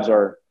our lives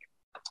are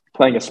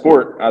playing a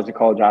sport as a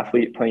college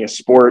athlete, playing a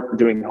sport,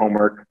 doing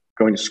homework,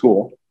 going to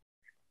school,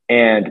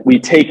 and we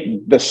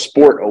take the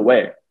sport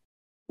away,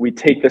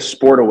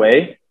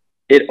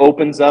 it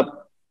opens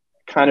up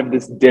kind of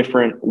this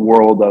different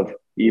world of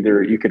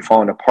either you could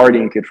fall into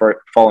partying, you could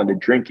fall into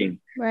drinking.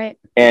 Right.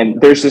 And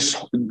there's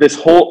this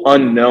whole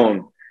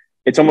unknown.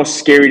 It's almost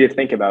scary to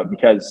think about,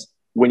 because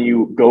when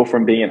you go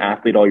from being an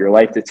athlete all your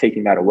life to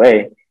taking that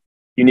away,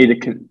 you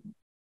need to,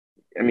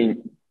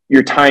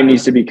 your time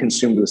needs to be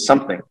consumed with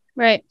something.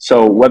 Right.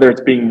 So whether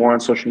it's being more on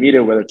social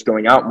media, whether it's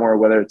going out more,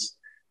 whether it's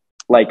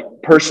like,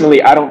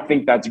 personally, I don't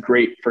think that's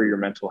great for your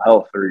mental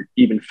health or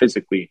even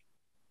physically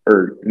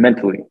or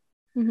mentally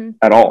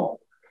at all.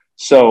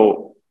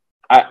 So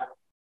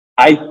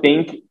I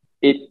think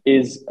it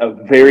is a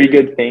very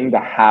good thing to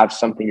have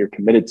something you're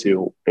committed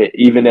to,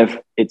 even if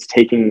it's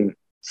taking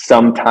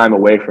some time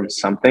away from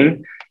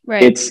something.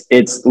 Right.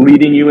 It's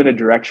leading you in a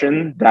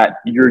direction that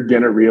you're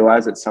going to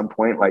realize at some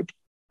point, like,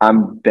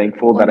 I'm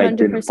thankful 100%. That I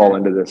didn't fall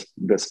into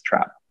this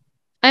trap.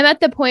 I'm at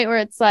the point where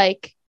it's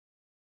like,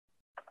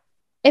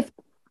 if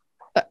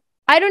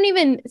I don't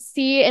even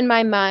see in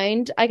my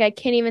mind, like I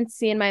can't even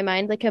see in my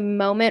mind like a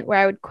moment where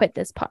I would quit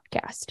this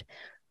podcast.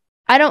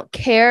 I don't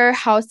care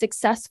how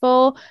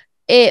successful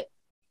it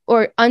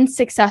or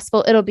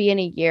unsuccessful it'll be in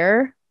a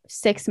year,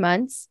 6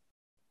 months.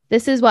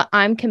 This is what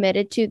I'm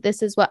committed to.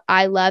 This is what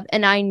I love.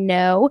 And I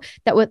know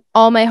that with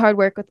all my hard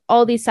work, with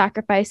all these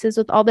sacrifices,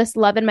 with all this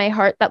love in my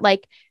heart, that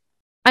like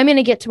I'm going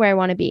to get to where I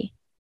want to be.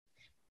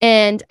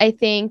 And I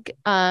think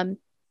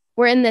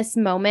we're in this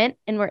moment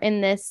and we're in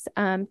this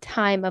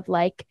time of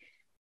like,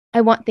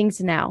 I want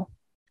things now.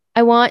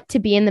 I want to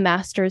be in the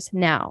Masters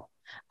now.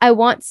 I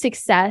want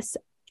success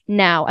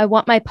now. I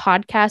want my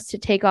podcast to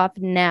take off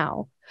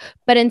now.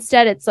 But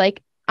instead, it's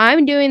like,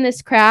 I'm doing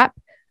this crap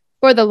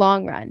for the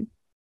long run.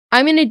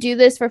 I'm going to do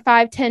this for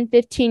 5, 10,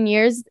 15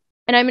 years,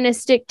 and I'm going to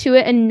stick to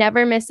it and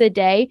never miss a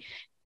day.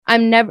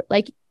 I'm never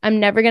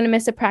going to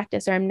miss a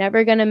practice, or I'm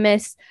never going to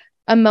miss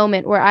a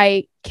moment where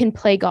I can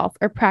play golf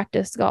or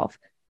practice golf.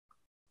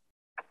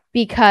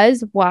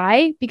 Because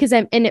why? Because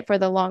I'm in it for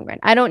the long run.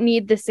 I don't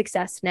need the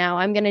success now.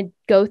 I'm going to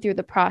go through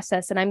the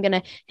process and I'm going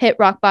to hit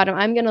rock bottom.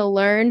 I'm going to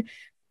learn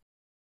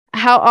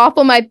how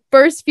awful my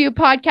first few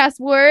podcasts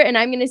were. And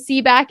I'm going to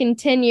see back in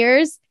 10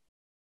 years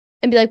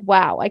and be like,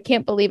 wow, I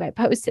can't believe I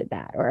posted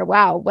that, or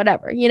wow,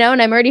 whatever, you know,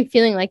 and I'm already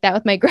feeling like that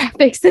with my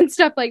graphics and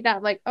stuff like that.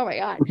 I'm like, oh my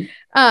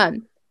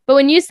God. But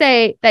when you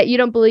say that you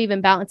don't believe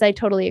in balance, I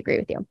totally agree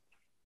with you.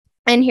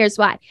 And here's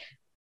why.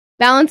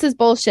 Balance is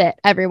bullshit,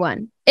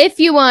 everyone. If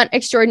you want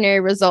extraordinary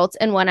results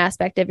in one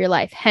aspect of your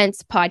life,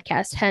 hence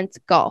podcast, hence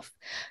golf.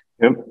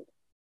 Yep.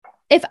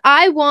 If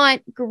I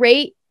want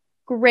great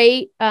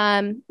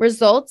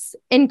results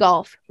in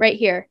golf right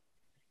here,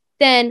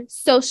 then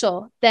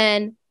social,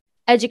 then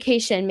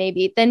education,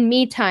 maybe, then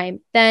me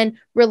time, then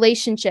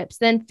relationships,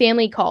 then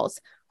family calls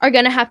are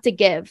going to have to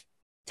give.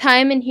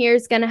 Time in here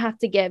is going to have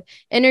to give.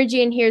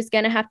 Energy in here is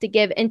going to have to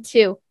give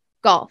into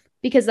golf.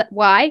 Because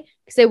why?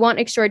 Because I want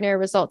extraordinary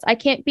results. I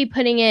can't be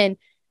putting in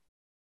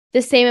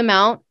the same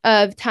amount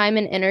of time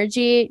and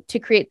energy to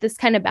create this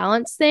kind of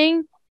balance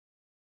thing,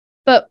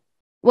 but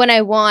when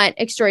I want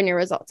extraordinary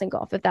results in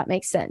golf, if that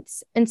makes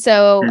sense. And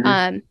so,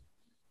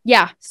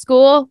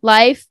 school,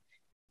 life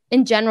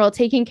in general,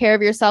 taking care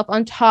of yourself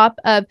on top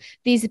of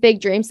these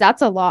big dreams,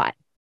 that's a lot.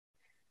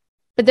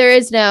 But there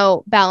is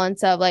no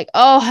balance of like,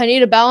 oh, I need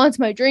to balance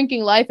my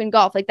drinking life and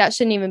golf. Like that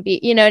shouldn't even be,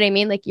 you know what I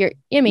mean? Like you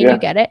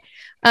get it.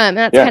 And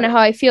that's kind of how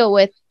I feel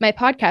with my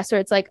podcast, where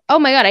it's like, oh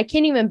my God, I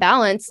can't even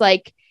balance.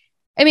 Like,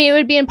 I mean, it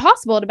would be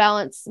impossible to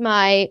balance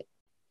my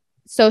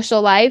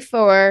social life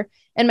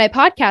and my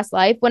podcast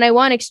life when I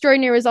want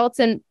extraordinary results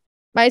in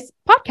my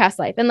podcast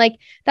life. And like,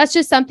 that's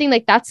just something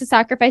like, that's the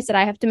sacrifice that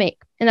I have to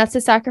make. And that's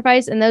the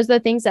sacrifice. And those are the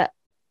things that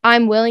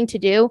I'm willing to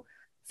do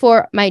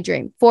for my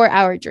dream, for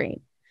our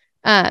dream.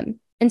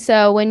 And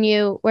so when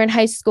you were in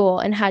high school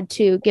and had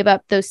to give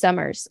up those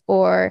summers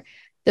or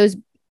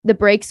the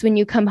breaks when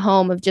you come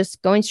home of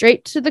just going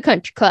straight to the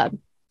country club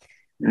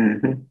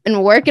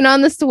and working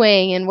on the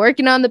swing and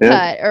working on the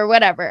putt or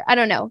whatever, I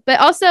don't know. But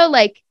also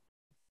like,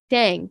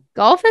 dang,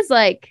 golf is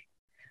like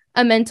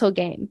a mental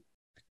game.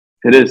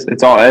 It is.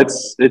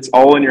 It's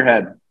all in your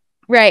head.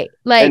 Right.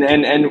 Like,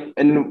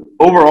 and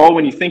overall,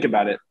 when you think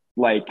about it,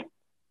 like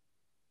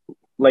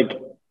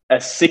a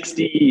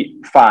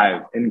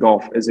 65 in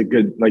golf is a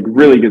good, like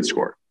really good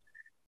score.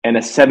 And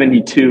a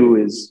 72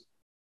 is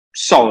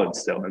solid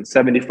still. And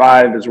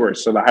 75 is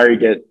worse. So the higher you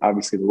get,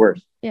 obviously the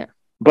worse. Yeah.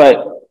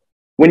 But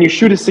when you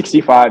shoot a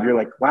 65, you're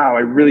like, wow, I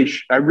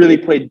really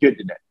played good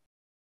today.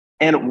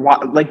 And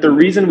like the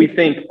reason we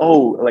think,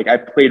 oh, like I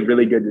played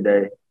really good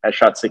today, I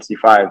shot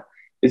 65,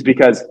 is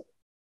because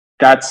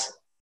that's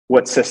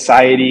what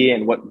society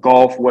and what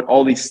golf, what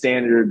all these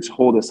standards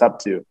hold us up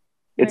to.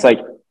 It's like,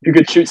 you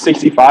could shoot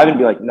 65 and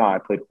be like, no, I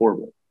played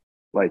horrible.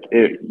 Like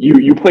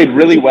you played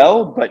really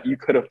well, but you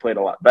could have played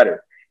a lot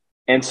better.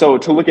 And so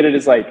to look at it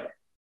as like,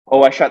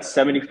 oh, I shot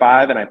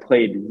 75 and I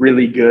played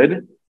really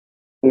good,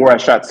 or I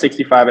shot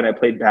 65 and I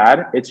played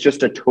bad. It's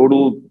just a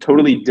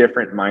totally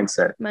different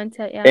mindset.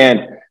 Yeah.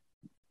 And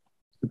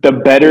the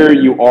better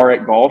you are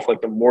at golf,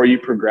 like the more you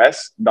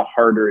progress, the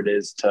harder it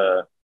is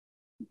to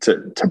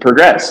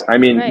progress. I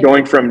mean,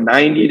 going from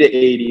 90 to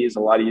 80 is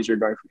a lot easier.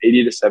 Going from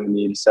 80 to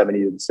 70 to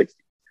 70 to 60.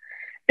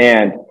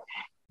 And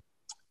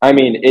I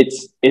mean,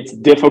 it's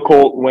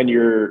difficult when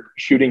you're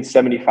shooting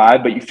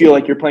 75, but you feel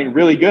like you're playing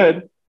really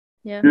good.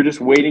 Yeah. You're just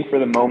waiting for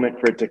the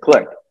moment for it to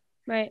click.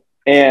 Right.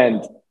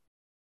 And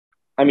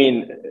I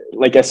mean,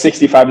 like a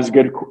 65 is a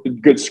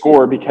good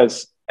score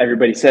because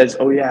everybody says,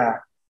 oh yeah,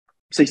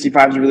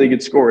 65 is a really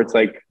good score. It's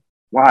like,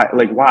 why?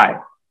 Like, why?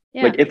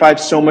 Yeah. Like if I have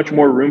so much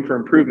more room for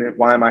improvement,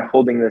 why am I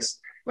holding this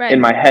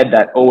in my head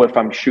that, oh, if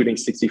I'm shooting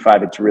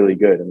 65, it's really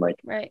good. And like,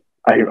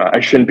 I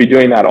shouldn't be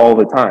doing that all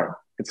the time.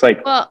 It's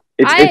like,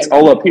 it's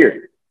all up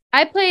here.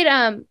 I played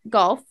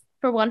golf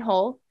for one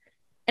hole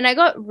and I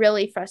got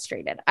really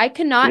frustrated. I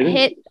cannot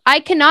hit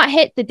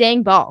the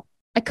dang ball.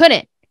 I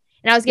couldn't.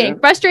 And I was getting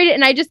frustrated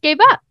and I just gave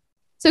up.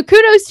 So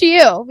kudos to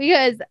you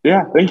because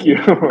thank you.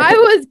 I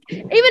was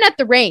even at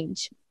the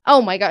range.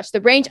 Oh my gosh,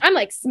 the range. I'm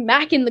like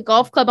smacking the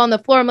golf club on the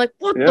floor. I'm like,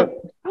 what the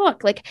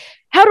fuck? Like,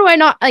 how do I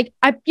not like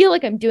I feel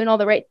like I'm doing all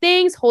the right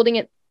things, holding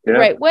it the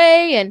right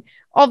way and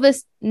all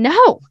this.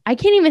 No, I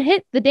can't even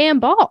hit the damn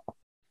ball.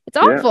 It's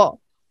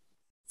awful.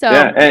 So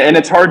and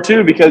it's hard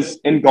too because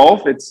in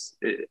golf,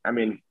 I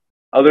mean,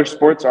 other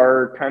sports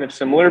are kind of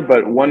similar,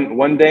 but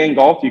one day in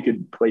golf you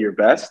could play your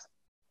best,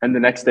 and the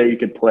next day you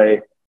could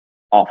play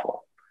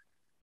awful.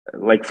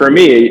 Like for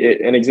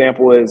me, an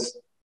example is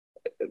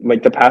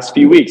like the past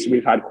few weeks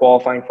we've had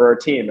qualifying for our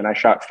team, and I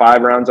shot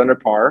 5 rounds under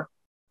par,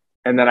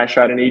 and then I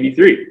shot an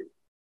 83,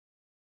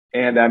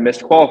 and I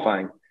missed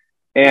qualifying.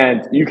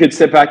 And you could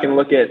sit back and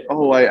look at,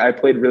 I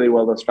played really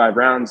well those 5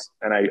 rounds,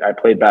 and I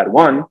played bad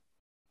one,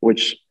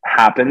 which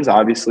happens,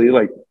 obviously.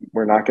 Like,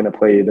 we're not going to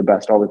play the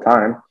best all the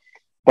time.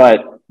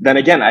 But then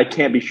again, I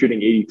can't be shooting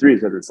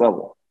 83s at this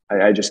level.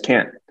 I just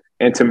can't.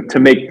 And to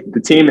make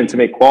the team and to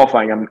make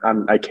qualifying,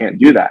 I can't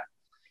do that.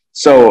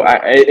 So,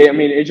 I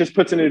mean, it just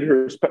puts it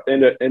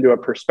into a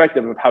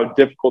perspective of how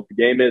difficult the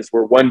game is,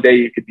 where one day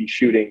you could be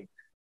shooting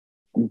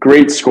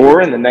great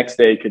score and the next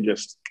day it could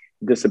just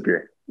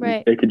disappear.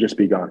 Right. It could just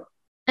be gone.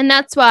 And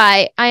that's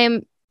why I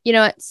am,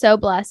 so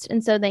blessed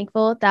and so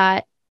thankful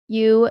that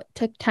you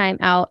took time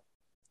out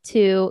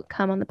to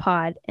come on the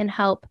pod and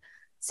help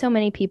so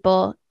many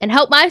people and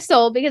help my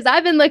soul, because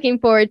I've been looking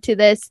forward to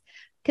this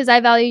because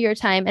I value your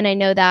time. And I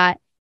know that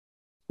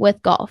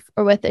with golf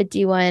or with a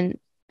D1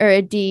 or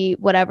a D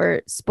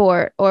whatever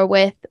sport or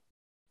with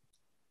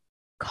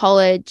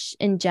college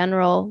in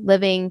general,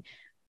 living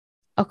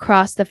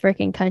across the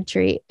freaking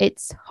country,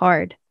 it's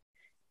hard.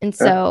 And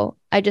so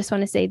I just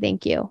want to say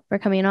thank you for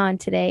coming on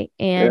today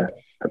and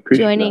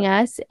joining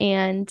us.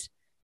 And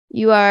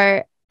you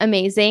are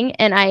amazing.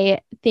 And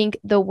I think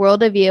the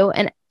world of you,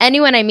 and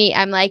anyone I meet,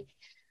 I'm like,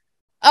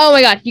 oh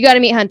my God, you got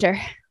to meet Hunter.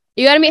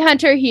 You got to meet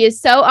Hunter. He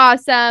is so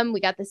awesome. We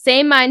got the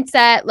same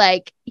mindset.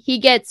 Like, he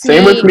gets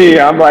same with me.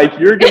 I'm like,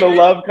 you're going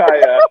to love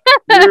Kyia.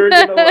 You're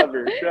going to love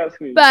her. Trust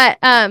me. But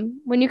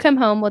when you come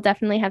home, we'll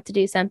definitely have to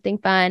do something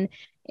fun.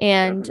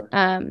 And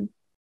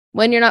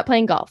when you're not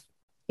playing golf,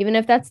 even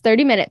if that's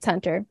 30 minutes,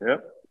 Hunter,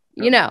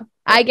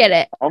 I get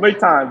it. I'll make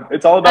time.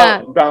 It's all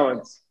about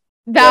balance.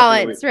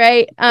 Balance,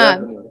 right?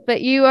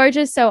 But you are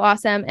just so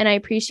awesome. And I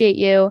appreciate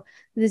you.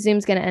 The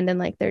Zoom's going to end in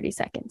like 30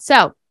 seconds.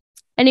 So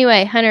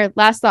anyway, Hunter,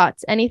 last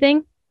thoughts,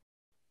 anything?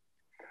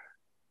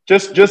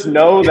 Just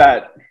know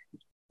that,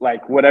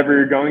 like, whatever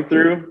you're going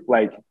through,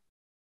 like,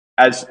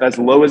 as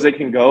low as it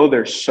can go,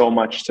 there's so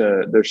much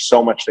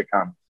to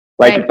come.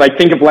 Like, like,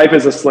 think of life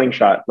as a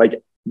slingshot.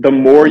 Like, the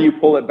more you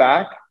pull it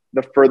back,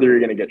 the further you're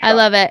going to get shot. I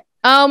love it.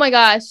 Oh my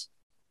gosh.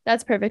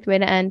 That's a perfect way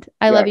to end.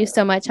 I love you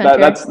so much, Hunter.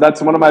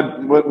 That's one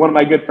of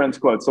my good friends'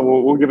 quotes. So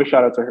we'll give a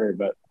shout out to her.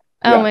 But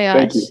oh my gosh,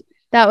 thank you.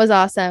 That was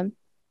awesome.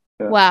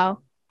 Yeah. Wow.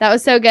 That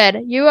was so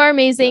good. You are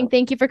amazing. Yeah.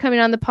 Thank you for coming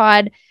on the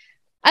pod.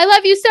 I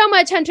love you so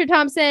much, Hunter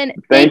Thompson.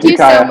 Thank you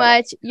so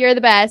much. You're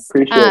the best.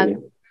 Appreciate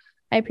you.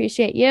 I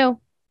appreciate you. All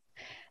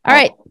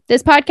right.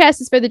 This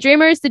podcast is for the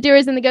dreamers, the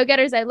doers, and the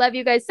go-getters. I love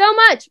you guys so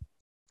much.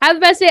 Have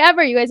the best day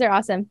ever. You guys are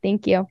awesome.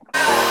 Thank you.